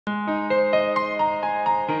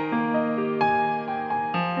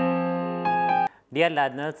Dear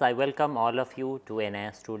learners, I welcome all of you to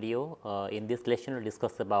NIS Studio. In this lesson, we will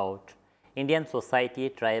discuss about Indian society,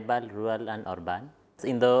 tribal, rural and urban.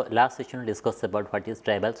 In the last session, we discussed about what is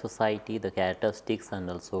tribal society, the characteristics and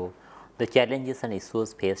also the challenges and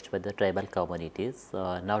issues faced by the tribal communities.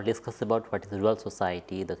 Now, we will discuss about what is rural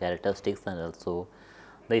society, the characteristics and also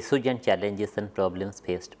the issues and challenges and problems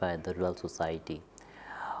faced by the rural society.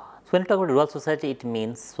 So, when we talk about rural society, it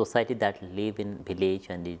means society that live in village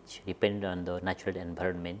and which depend on the natural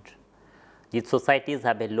environment. These societies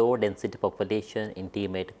have a low density population,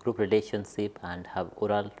 intimate group relationship and have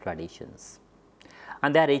oral traditions,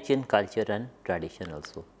 and they are rich in culture and tradition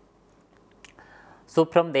also. So,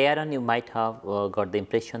 from there on you might have got the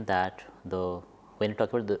impression that when you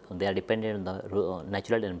talk about they are dependent on the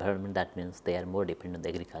natural environment, that means they are more dependent on the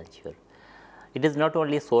agriculture. It is not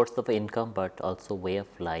only source of income, but also way of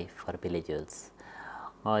life for villagers.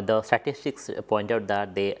 The statistics point out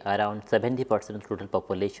that they around 70% of total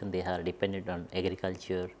population they are dependent on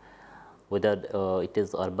agriculture, whether it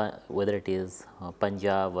is urban, whether it is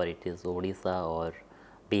Punjab or it is Odisha or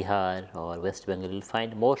Bihar or West Bengal. You will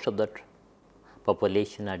find most of the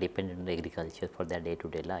population are dependent on agriculture for their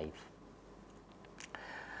day-to-day life.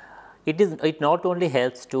 It not only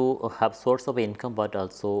helps to have source of income, but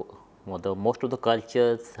also most of the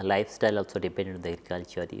cultures, lifestyle also dependent on the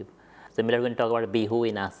agriculture. Similarly, when we talk about Bihu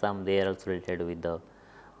in Assam, they are also related with the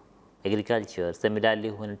agriculture. Similarly,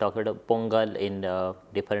 when we talk about Pongal in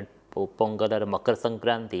different Pongal or Makar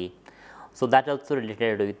Sankranti, so that also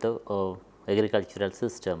related with the agricultural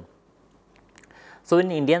system. So, in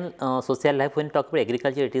Indian social life, when we talk about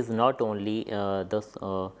agriculture, it is not only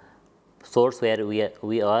the source where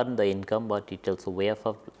we earn the income, but it also way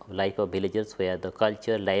of life of villagers where the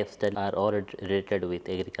culture, lifestyle are all related with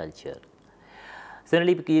agriculture.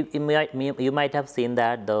 Similarly, you might have seen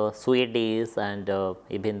that the sweet days and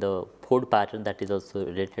even the food pattern that is also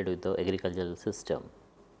related with the agricultural system.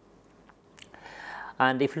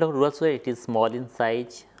 And if you look rural society, it is small in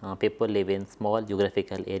size. People live in small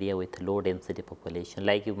geographical area with low density population,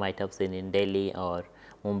 like you might have seen in Delhi or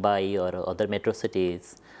Mumbai or other metro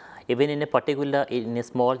cities. Even in a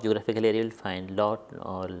small geographical area, you will find lot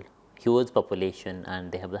or huge population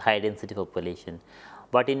and they have the high density population.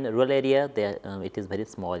 But in rural area, it is very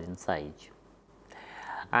small in size.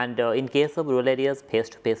 And in case of rural areas,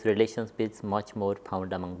 face-to-face relations is much more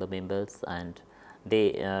found among the members, and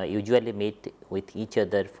they usually meet with each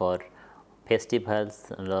other for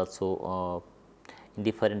festivals and also in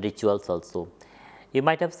different rituals also. You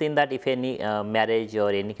might have seen that if any marriage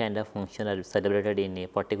or any kind of function are celebrated in a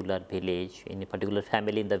particular village, in a particular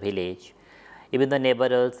family in the village, even the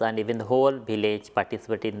neighbors and even the whole village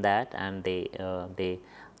participate in that, and they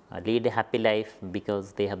lead a happy life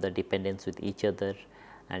because they have the dependence with each other.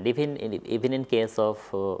 And even in case of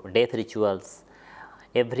death rituals,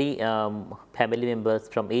 every family members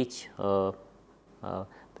from each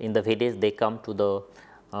in the village, they come to the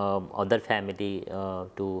other family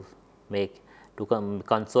to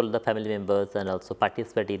console the family members and also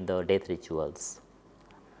participate in the death rituals.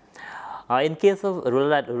 In case of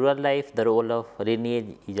rural life, the role of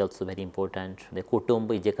lineage is also very important. The kutumb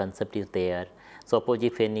is a concept is there. Suppose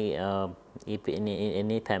if any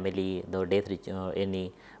family, the death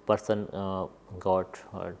any person got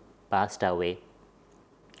or passed away,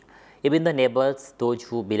 even the neighbors, those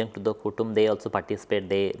who belong to the kutumb, they also participate.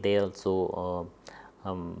 They also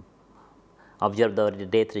observe the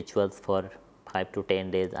death rituals for 5 to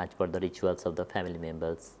 10 days as per the rituals of the family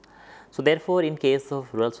members. So, therefore, in case of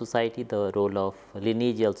rural society, the role of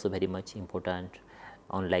lineage is also very much important,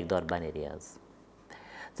 unlike the urban areas.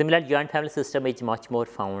 Similarly, joint family system is much more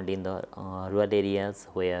found in the rural areas,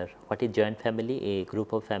 where what is joint family? A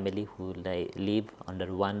group of family who live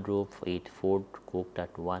under one roof, eat food cooked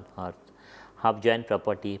at one hearth, have joint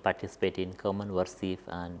property, participate in common worship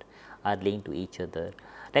and are linked to each other.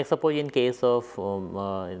 Like suppose in case of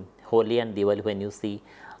Holi and Diwali, when you see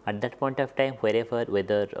at that point of time, wherever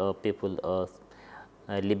whether people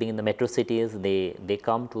living in the metro cities, they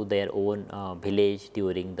come to their own village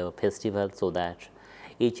during the festival, so that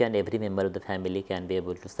each and every member of the family can be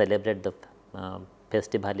able to celebrate the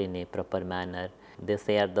festival in a proper manner. They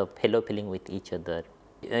share the fellow feeling with each other.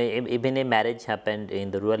 Even a marriage happened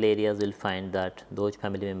in the rural areas, you will find that those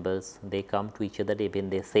family members, they come to each other, even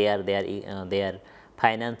they share their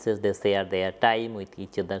finances, they share their time with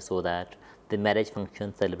each other, so that the marriage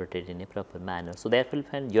function celebrated in a proper manner. So, therefore, you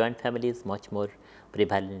find joint family is much more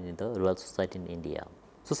prevalent in the rural society in India.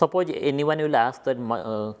 So, suppose anyone will ask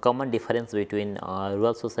the common difference between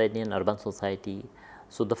rural society and urban society.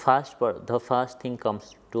 So, the first thing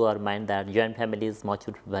comes to our mind that joint family is much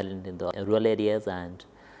prevalent in the rural areas, and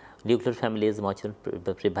nuclear family is much more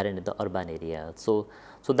prevalent in the urban area. So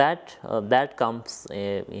that comes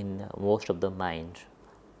in most of the mind.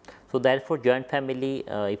 So therefore, joint family,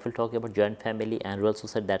 if we talk about joint family and rural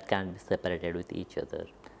society, that can be separated with each other.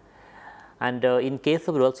 And in case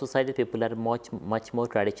of rural society, people are much more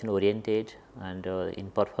tradition oriented and in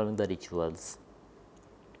performing the rituals.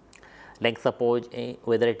 Like suppose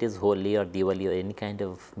whether it is Holi or Diwali or any kind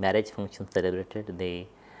of marriage function celebrated, they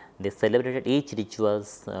celebrated each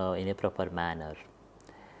rituals in a proper manner.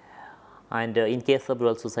 And in case of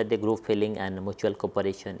rural society, group feeling and mutual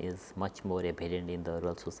cooperation is much more evident in the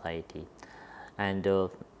rural society. And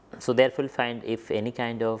so therefore, find if any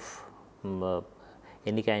kind of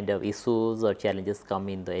issues or challenges come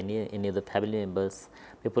in the any of the family members,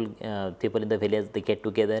 people in the village, they get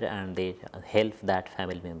together and they help that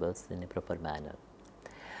family members in a proper manner.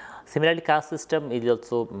 Similarly, caste system is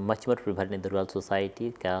also much more prevalent in the rural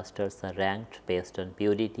society. Castes are ranked based on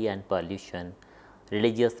purity and pollution,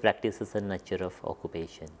 religious practices and nature of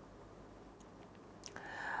occupation.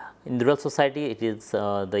 In the rural society, it is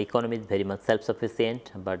the economy is very much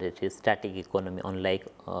self-sufficient, but it is static economy. Unlike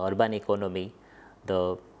urban economy,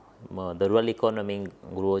 the rural economy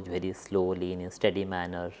grows very slowly in a steady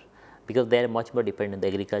manner, because they are much more dependent on the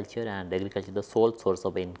agriculture, and agriculture is the sole source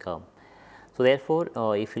of income. So therefore,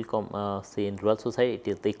 if you see in rural society, it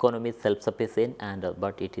is the economy is self-sufficient and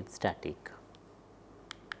but it is static.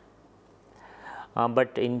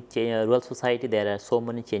 But in rural society, there are so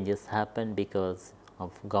many changes happen because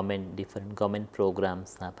of different government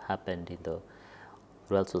programs have happened in the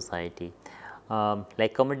rural society.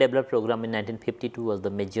 Like Community Development Program in 1952 was the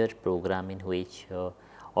major program in which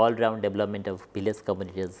all round development of village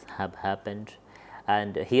communities have happened,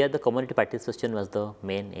 and here the community participation was the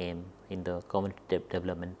main aim in the Community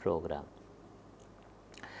Development Program.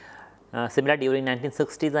 Similar, during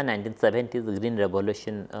 1960s and 1970s, the Green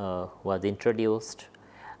Revolution was introduced,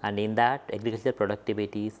 and in that agricultural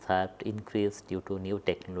productivities have increased due to new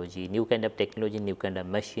technology, new kind of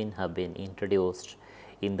machine have been introduced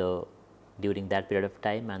in the during that period of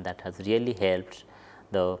time, and that has really helped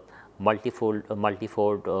the multifold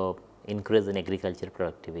increase in agricultural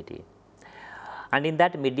productivity. And in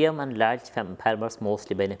that, medium and large farmers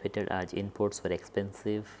mostly benefited as inputs were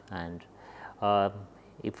expensive. And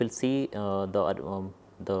if we will see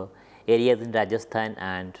the areas in Rajasthan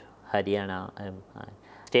and Haryana,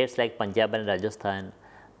 states like Punjab and Rajasthan,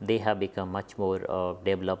 they have become much more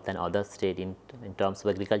developed than other states in terms of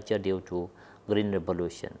agriculture due to Green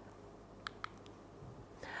Revolution.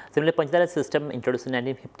 Similarly, Panchayat system introduced in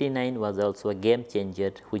 1959 was also a game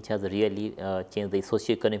changer, which has really changed the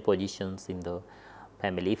socio-economic positions in the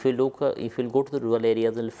family. If you look, if you go to the rural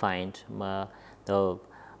areas, you will find the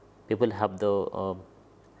people have the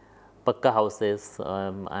pakka houses,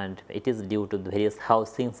 and it is due to the various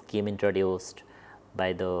housing scheme introduced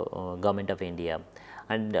by the government of India.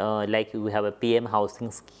 And like we have a PM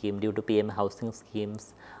housing scheme, due to PM housing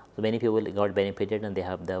schemes, so many people got benefited and they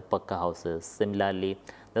have the pakka houses. Similarly,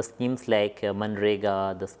 the schemes like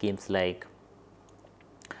Manrega, the schemes like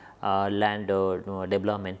land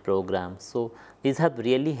development programs. So these have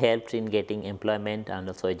really helped in getting employment and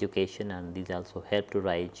also education, and these also help to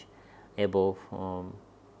rise above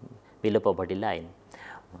below poverty line.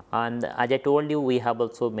 And as I told you, we have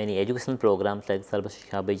also many educational programs like Sarva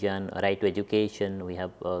Shiksha Abhiyan, Right to Education. We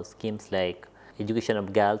have schemes like Education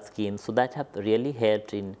of Girls schemes. So that have really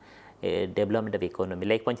helped in development of economy.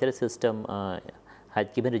 Like Panchayat system has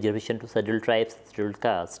given reservation to scheduled tribes, scheduled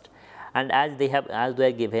caste, and as they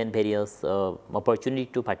are given various opportunity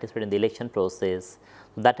to participate in the election process,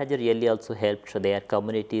 so that has really also helped their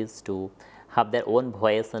communities to have their own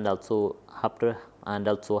voice and also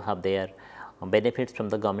have their benefits from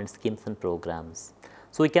the government schemes and programs.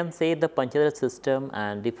 So we can say the Panchayat system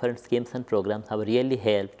and different schemes and programs have really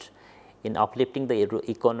helped in uplifting the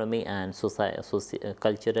economy and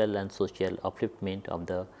cultural and social upliftment of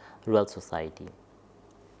the rural society.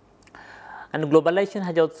 And globalization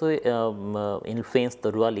has also influenced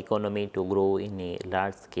the rural economy to grow in a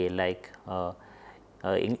large scale, like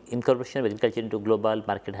incorporation of agriculture into global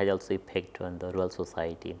market has also effect on the rural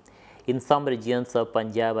society. In some regions of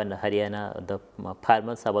Punjab and Haryana, the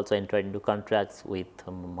farmers have also entered into contracts with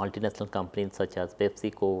multinational companies such as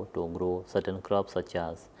PepsiCo to grow certain crops such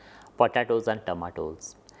as potatoes and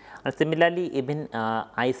tomatoes. And similarly, even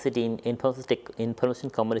ICT, information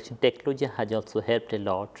communication technology, has also helped a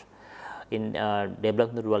lot in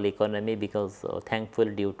developing the rural economy, because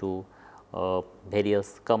thankfully due to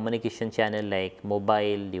various communication channel like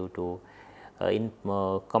mobile, due to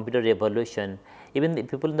computer revolution, Even the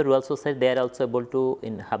people in the rural society, they are also able to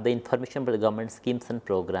have the information about the government schemes and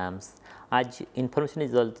programs. As information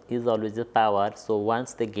is always a power, so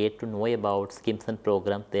once they get to know about schemes and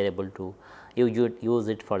programs, they are able to use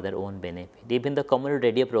it for their own benefit. Even the community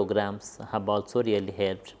radio programs have also really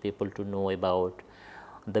helped people to know about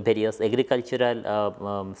the various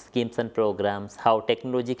agricultural schemes and programs, how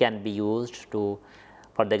technology can be used to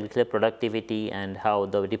for the agricultural productivity, and how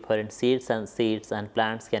the different seeds and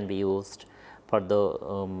plants can be used for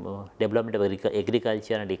the development of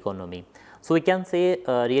agriculture and economy. So, we can say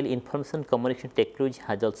real information communication technology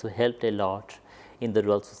has also helped a lot in the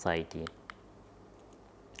rural society.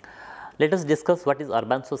 Let us discuss what is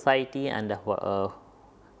urban society and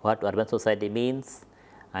what urban society means,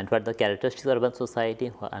 and what are the characteristics of urban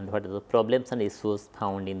society, and what are the problems and issues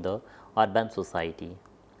found in the urban society.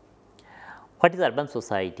 What is urban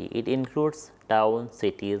society? It includes towns,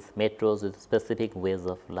 cities, metros with specific ways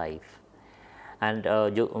of life. And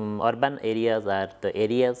urban areas are the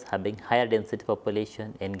areas having higher density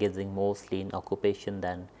population, engaging mostly in occupation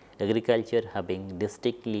than agriculture, having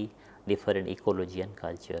distinctly different ecology and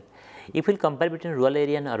culture. If we compare between rural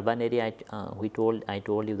area and urban area, I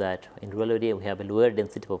told you that in rural area we have a lower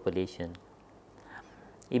density population.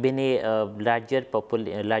 Even a larger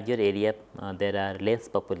area, there are less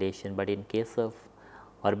population, but in case of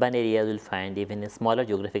urban areas, you will find even a smaller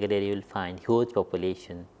geographical area, you will find huge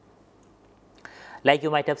population. Like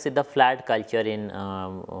you might have seen the flood culture in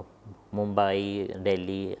Mumbai,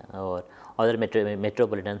 Delhi, or other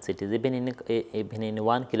metropolitan cities. Even in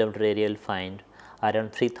 1 kilometer area, you will find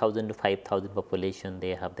around 3,000 to 5,000 population.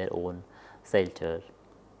 They have their own shelter.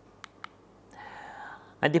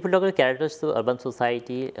 And if you look at the characteristics of urban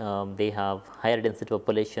society, they have higher density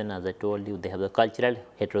population. As I told you, they have the cultural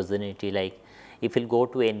heterogeneity. Like if you go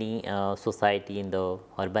to any society in the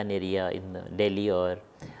urban area in Delhi or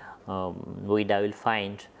Noida, will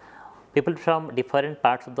find people from different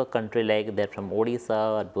parts of the country, like they are from Odisha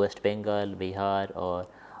or West Bengal, Bihar, or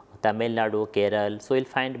Tamil Nadu, Kerala. So, you will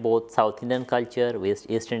find both South Indian culture,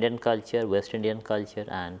 East Indian culture, West Indian culture,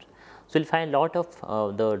 and so you will find lot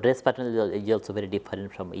of the dress pattern is also very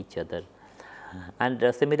different from each other.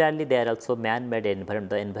 And similarly, they are also man-made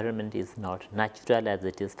environment. The environment is not natural as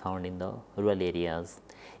it is found in the rural areas.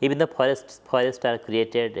 Even the forests are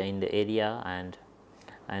created in the area, and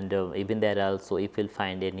even there also, if you will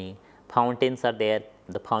find any fountains are there,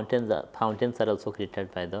 the fountains are also created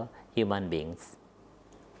by the human beings.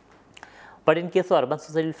 But in case of urban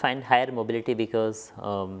society, you will find higher mobility, because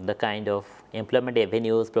the kind of employment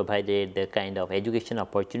avenues provided, the kind of education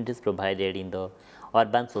opportunities provided in the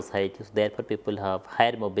urban societies, therefore, people have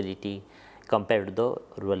higher mobility compared to the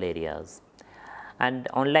rural areas. And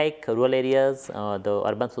unlike rural areas, the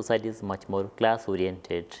urban society is much more class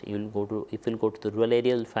oriented. You will go to, if you will go to the rural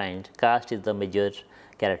area, you will find caste is the major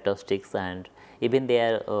characteristics, and even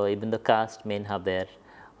there, even the caste men have their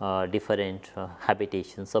different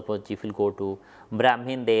habitations. Suppose if you go to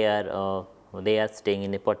Brahmin, they are staying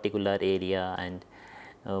in a particular area, and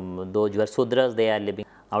those who are Sudras, they are living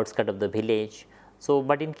outskirts of the village. So,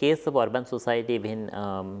 but in case of urban society, even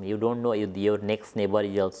you do not know your next neighbor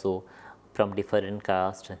is also from different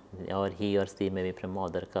caste, or he or she may be from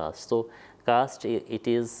other caste. So, caste it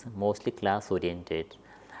is mostly class oriented.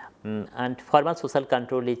 And formal social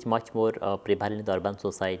control is much more prevalent in the urban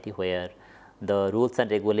society, where the rules and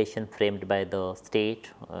regulation framed by the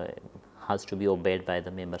state has to be obeyed by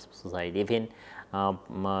the members of society.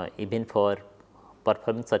 Even for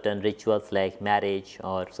performing certain rituals like marriage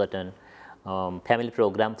or certain family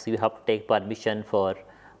programs, you have to take permission for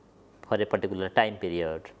a particular time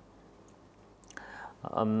period.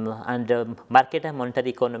 Market and monetary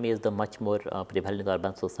economy is the much more prevalent in the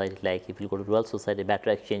urban society. Like if you go to rural society, barter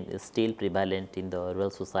exchange is still prevalent in the rural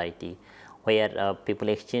society, where people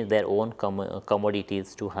exchange their own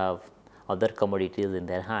commodities to have other commodities in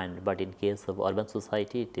their hand. But in case of urban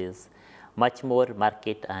society, it is much more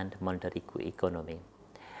market and monetary economy.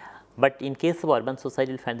 But in case of urban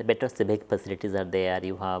society, you will find the better civic facilities are there.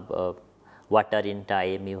 You have water in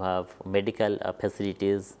time, you have medical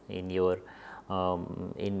facilities in your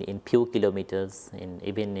in few kilometers,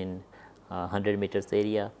 even in 100 meters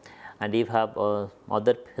area, and you have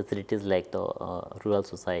other facilities like the rural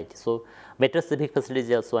society. So, better civic facilities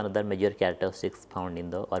is also another major characteristics found in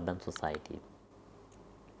the urban society.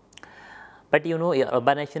 But you know,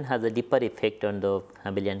 urbanization has a deeper effect on the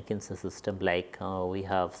family and kinship system. Like we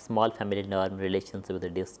have small family norm relations with a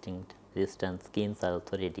distinct distance, kins are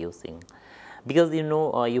also reducing, because you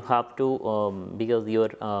know you have to because you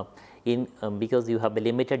are because you have a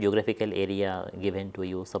limited geographical area given to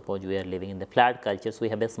you. Suppose we are living in the flat culture, so we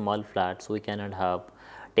have a small flat, so we cannot have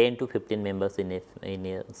 10 to 15 members in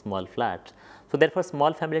a small flat. So therefore,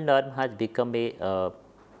 small family norm has become a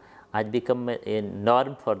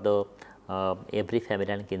norm for the every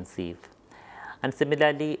family and conceive. And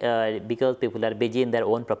similarly, because people are busy in their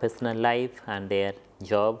own professional life and their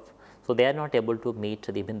job, so they are not able to meet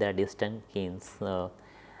even their distant kins,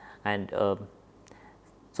 and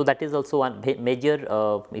so that is also one major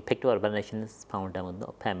effect of urbanization is found among the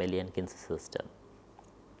family and kin system.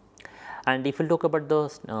 And if you talk about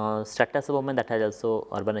the status of women, that has also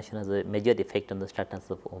urbanization has a major effect on the status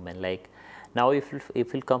of women. Like now, if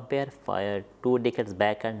you compare 2 decades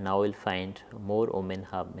back and now, you'll find more women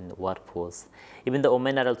have in the workforce. Even the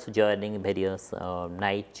women are also joining various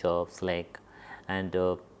night jobs, like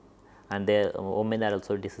and their women are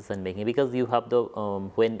also decision making, because you have the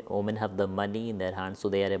when women have the money in their hands, so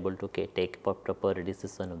they are able to take proper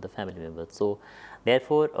decision of the family members. So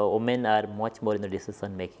therefore, women are much more in the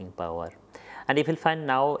decision making power. And if you find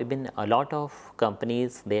now, even a lot of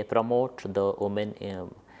companies, they promote the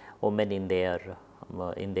women in their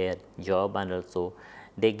job, and also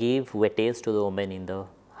they give weightage to the women in the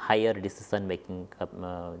higher decision making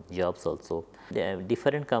jobs also.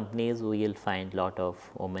 Different companies, we will find lot of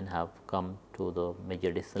women have come to the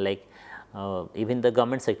major decision, like even the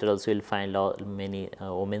government sector also, you will find many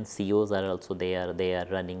women CEOs are also there, they are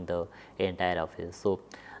running the entire office.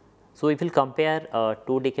 So if you compare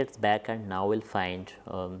 2 decades back and now, we will find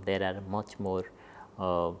there are much more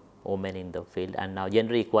women in the field. And now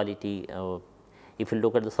gender equality, if you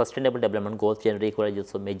look at the sustainable development goals, gender equality is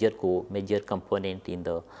also major component in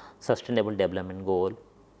the sustainable development goal,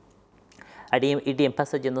 and it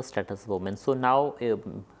emphasizes on the status of women. So now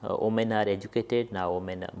women are educated, now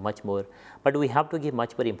women are much more, but we have to give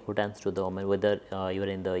much more importance to the women, whether you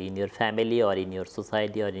are in your family or in your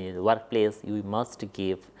society or in your workplace. You must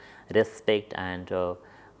give respect and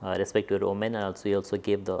respect to your women, and also you also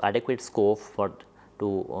give the adequate scope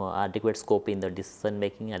adequate scope in the decision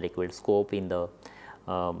making, adequate scope in the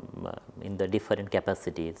different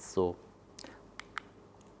capacities. So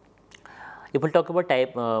if we talk about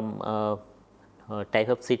type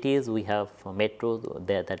of cities, we have metros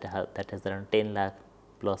that has around 10 lakh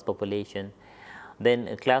plus population.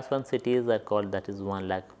 Then class 1 cities are called, that is 1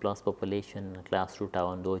 lakh plus population. Class 2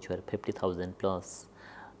 town, those were 50,000 plus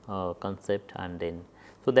concept, and then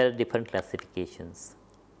so there are different classifications.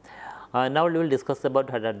 Now we will discuss about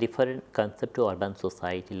the different concept to urban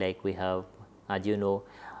society. Like we have, as you know,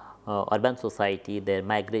 urban society, they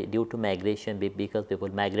migrate due to migration, because people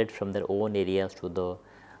migrate from their own areas to the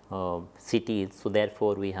cities. So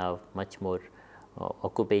therefore, we have much more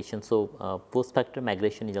occupation. So post-factor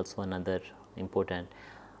migration is also another important.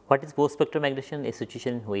 What is post-factor migration? A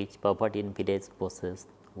situation in which poverty in village pushes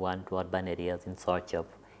one to urban areas in search of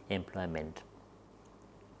employment.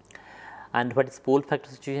 And what is pull factor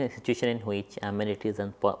situation in which amenities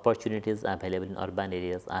and opportunities available in urban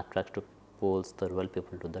areas attract to pulls the rural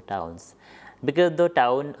people to the towns, because the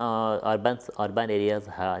urban areas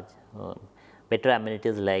have better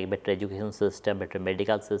amenities like better education system, better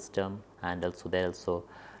medical system, and also there also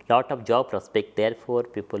lot of job prospect. Therefore,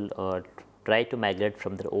 people try to migrate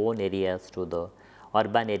from their own areas to the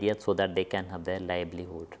urban areas so that they can have their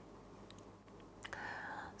livelihood.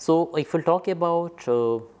 So if we talk about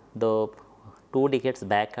the 2 decades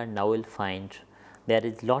back and now, we will find there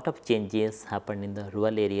is lot of changes happened in the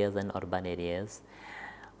rural areas and urban areas.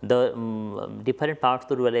 The different parts of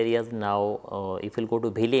the rural areas now, if you go to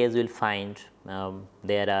village, you will find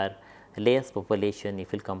there are less population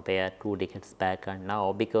if you compare 2 decades back and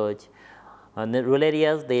now, because in the rural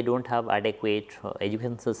areas they do not have adequate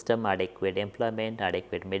education system, adequate employment,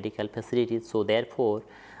 adequate medical facilities. So therefore,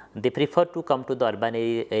 they prefer to come to the urban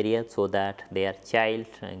areas so that their child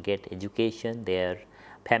get education, their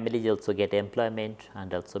families also get employment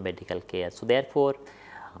and also medical care. So therefore,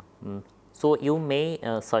 so you may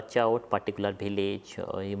search out particular village,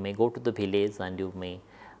 you may go to the village and you may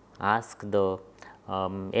ask the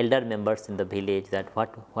elder members in the village that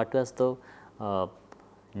what was the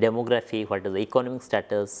demography, what is the economic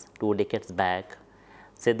status 2 decades back.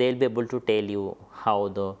 So they will be able to tell you how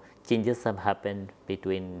the changes have happened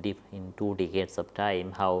between in 2 decades of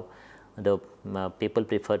time, how the people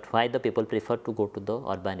preferred, why the people prefer to go to the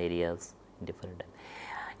urban areas in different time.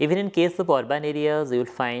 Even in case of urban areas, you will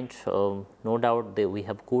find no doubt that we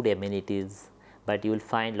have good amenities, but you will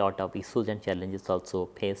find lot of issues and challenges also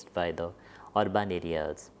faced by the urban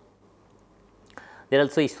areas. There are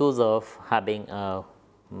also issues of having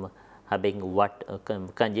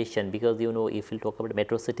congestion, because you know, if you talk about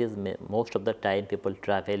metro cities, most of the time people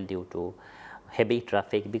travel due to heavy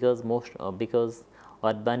traffic, because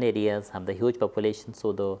urban areas have the huge population.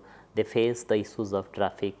 So they face the issues of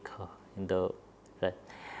traffic in the right.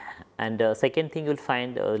 And second thing, you will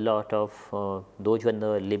find a lot of those when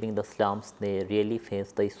living in the slums, they really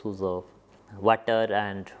face the issues of water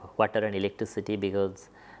and electricity, because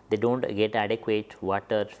they do not get adequate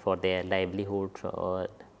water for their livelihood or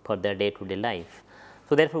for their day-to-day life.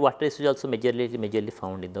 So, therefore, water issues also majorly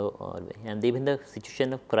found in the urban, and even the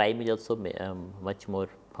situation of crime is also much more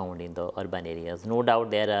found in the urban areas. No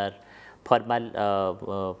doubt there are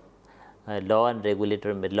formal law and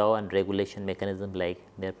regulation mechanism, like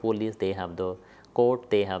their police, they have the court,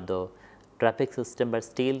 they have the traffic system, but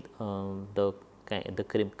still the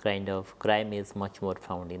kind of crime is much more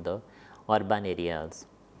found in the urban areas.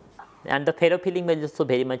 And the fear-feeling is also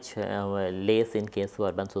very much less in case of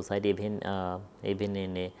urban society. Even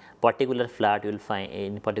in a particular flat, you will find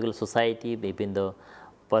in particular society, even the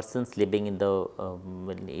persons living in the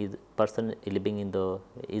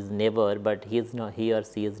is neighbor, but he or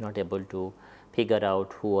she is not able to figure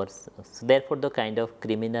out who or so. Therefore, the kind of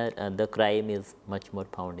the crime is much more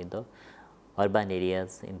found in the urban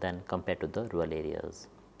areas than compared to the rural areas.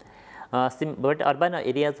 But urban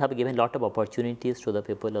areas have given lot of opportunities to the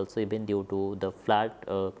people also, even due to the flat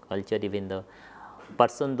culture. Even the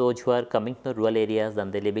those who are coming to the rural areas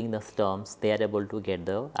and they living in the slums, they are able to get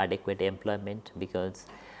the adequate employment, because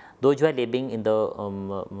those who are living in the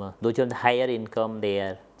those who have the higher income, they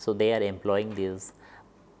are employing these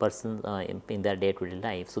persons in their day-to-day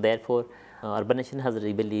life. So, therefore, urbanization has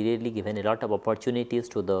really given a lot of opportunities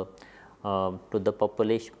to the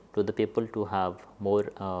population, to the people, to have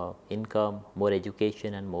more income, more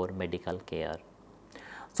education and more medical care.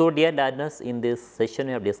 So, dear learners, in this session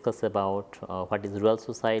we have discussed about what is rural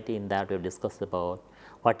society. In that we have discussed about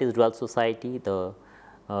what is rural society, the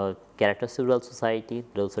characteristics of rural society.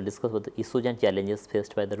 We also discussed about the issues and challenges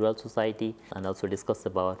faced by the rural society, and also discussed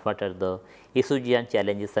about what are the issues and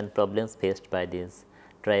challenges and problems faced by these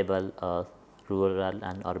tribal, rural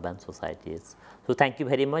and urban societies. So, thank you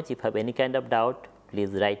very much. If you have any kind of doubt,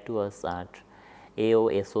 please write to us at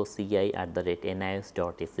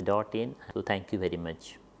aosoci@nis.ac.in. So, thank you very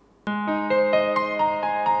much.